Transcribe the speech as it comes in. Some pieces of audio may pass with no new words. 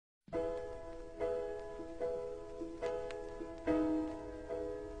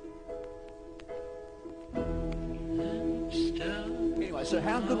So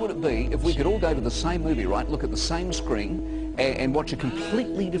how good would it be if we could all go to the same movie, right, look at the same screen and watch a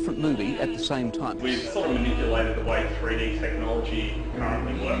completely different movie at the same time? We've sort of manipulated the way 3D technology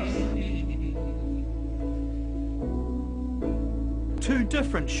currently works. Two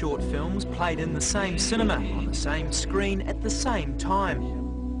different short films played in the same cinema, on the same screen at the same time.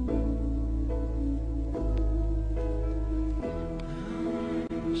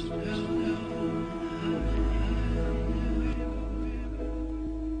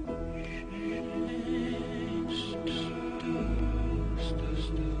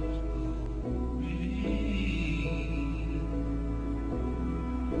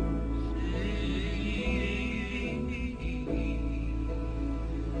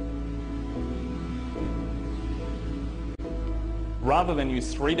 Rather than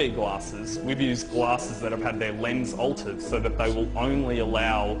use 3D glasses, we've used glasses that have had their lens altered so that they will only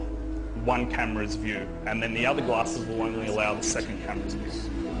allow one camera's view, and then the other glasses will only allow the second camera's view.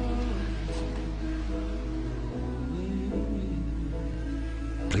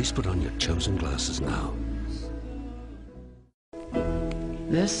 Please put on your chosen glasses now.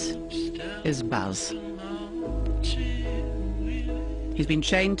 This is Buzz. He's been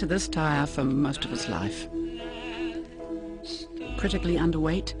chained to this tyre for most of his life. Critically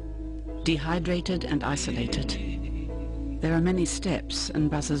underweight, dehydrated and isolated. There are many steps in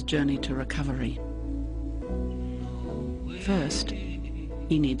Buzz's journey to recovery. First,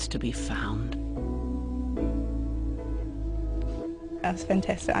 he needs to be found. That's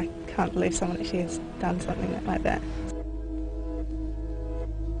fantastic. I can't believe someone actually has done something like that.